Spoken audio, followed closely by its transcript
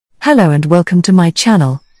Hello and welcome to my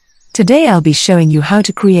channel. Today I'll be showing you how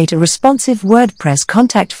to create a responsive WordPress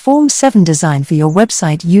Contact Form 7 design for your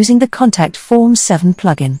website using the Contact Form 7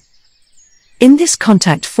 plugin. In this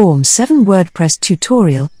Contact Form 7 WordPress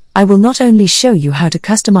tutorial, I will not only show you how to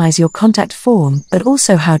customize your contact form but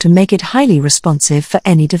also how to make it highly responsive for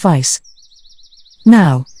any device.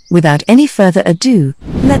 Now, without any further ado,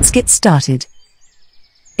 let's get started.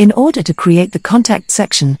 In order to create the contact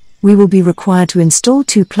section, we will be required to install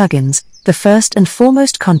two plugins, the first and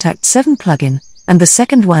foremost Contact 7 plugin, and the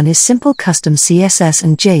second one is Simple Custom CSS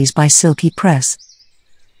and JS by Silky Press.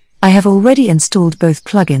 I have already installed both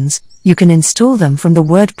plugins. You can install them from the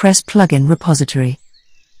WordPress plugin repository.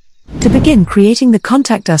 To begin creating the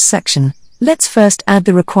Contact Us section, let's first add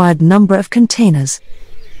the required number of containers.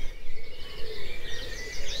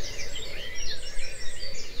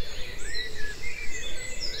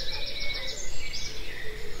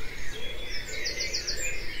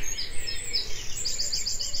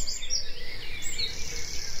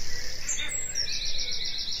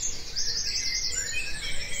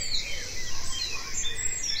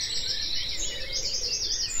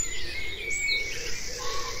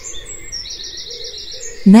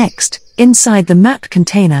 Next, inside the map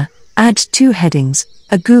container, add two headings,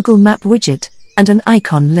 a Google Map widget, and an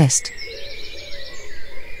icon list.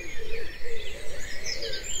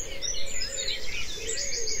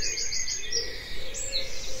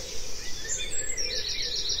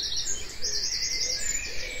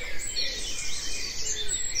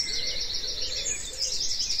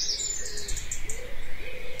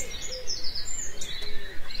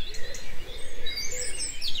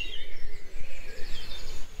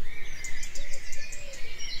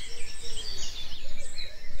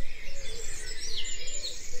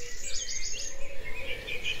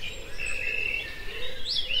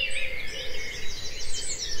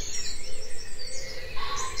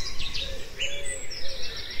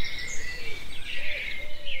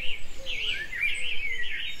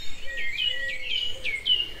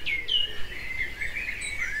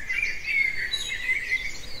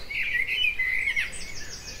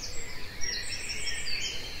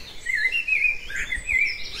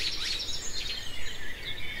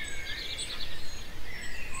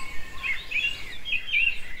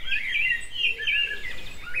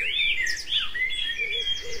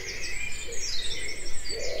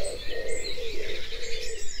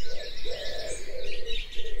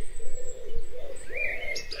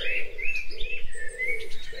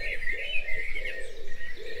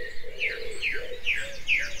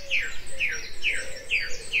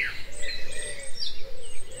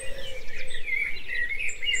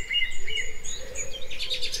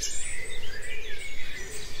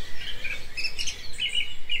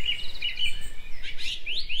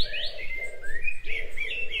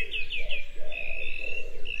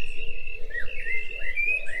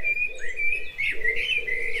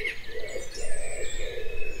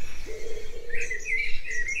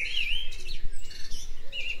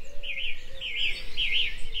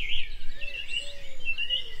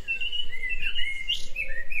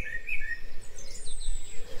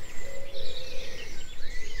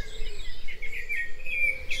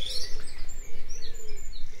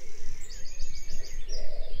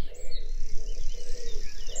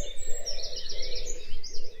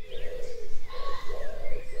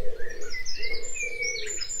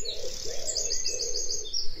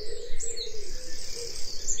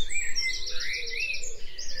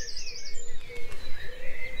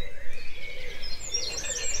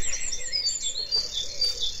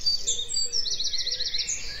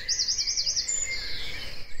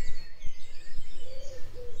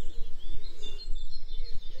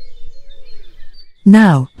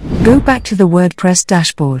 Now, go back to the WordPress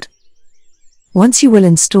dashboard. Once you will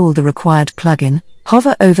install the required plugin,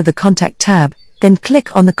 hover over the Contact tab, then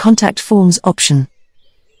click on the Contact Forms option.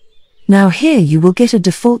 Now here you will get a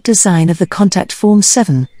default design of the Contact Form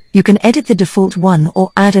 7. You can edit the default one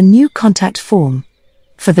or add a new contact form.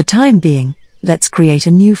 For the time being, let's create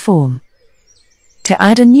a new form. To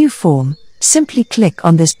add a new form, simply click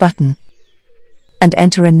on this button and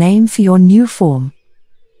enter a name for your new form.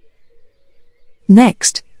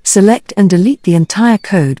 Next, select and delete the entire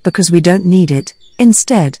code because we don't need it.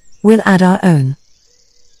 Instead, we'll add our own.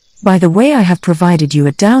 By the way, I have provided you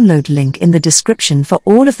a download link in the description for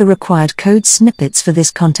all of the required code snippets for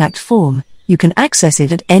this contact form. You can access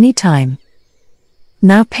it at any time.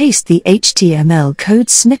 Now paste the HTML code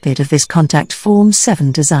snippet of this Contact Form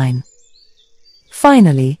 7 design.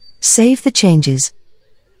 Finally, save the changes.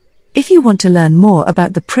 If you want to learn more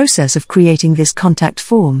about the process of creating this contact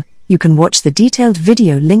form, you can watch the detailed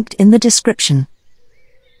video linked in the description.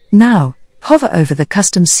 Now, Hover over the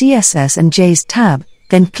Custom CSS and JS tab,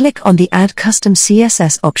 then click on the Add Custom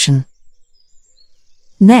CSS option.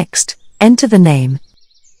 Next, enter the name.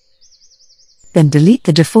 Then delete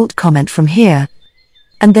the default comment from here,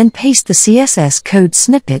 and then paste the CSS code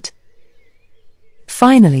snippet.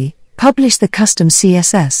 Finally, publish the custom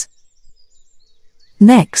CSS.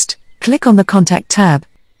 Next, click on the Contact tab.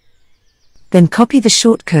 Then copy the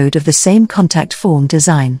shortcode of the same contact form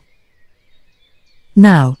design.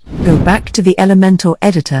 Now, go back to the Elementor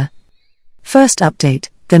editor. First update,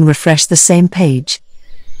 then refresh the same page.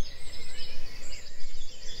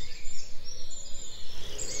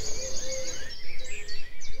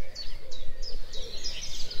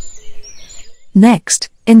 Next,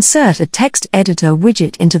 insert a text editor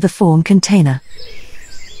widget into the form container.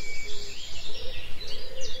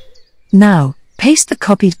 Now, paste the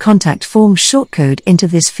copied contact form shortcode into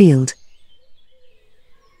this field.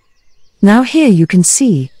 Now here you can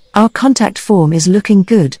see, our contact form is looking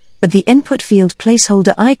good, but the input field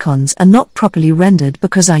placeholder icons are not properly rendered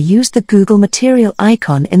because I used the Google Material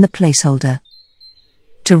icon in the placeholder.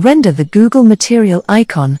 To render the Google Material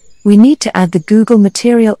icon, we need to add the Google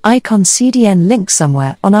Material icon CDN link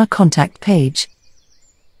somewhere on our contact page.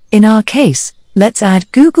 In our case, let's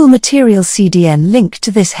add Google Material CDN link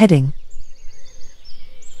to this heading.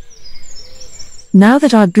 Now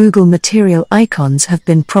that our Google Material icons have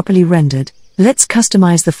been properly rendered, let's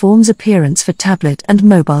customize the form's appearance for tablet and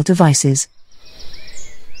mobile devices.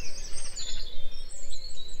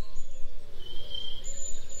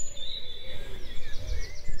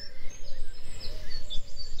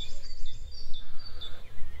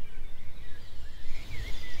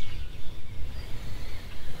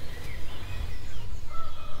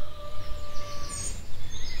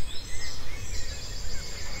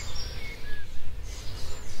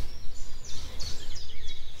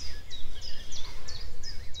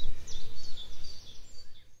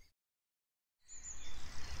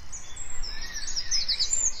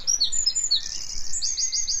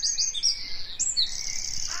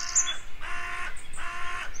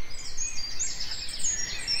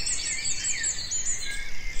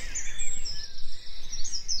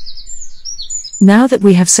 Now that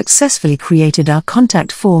we have successfully created our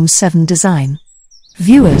Contact Form 7 design.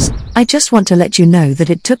 Viewers, I just want to let you know that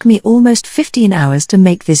it took me almost 15 hours to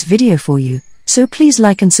make this video for you, so please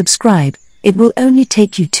like and subscribe. It will only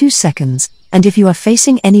take you 2 seconds, and if you are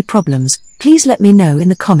facing any problems, please let me know in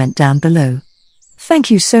the comment down below. Thank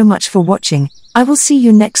you so much for watching. I will see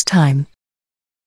you next time.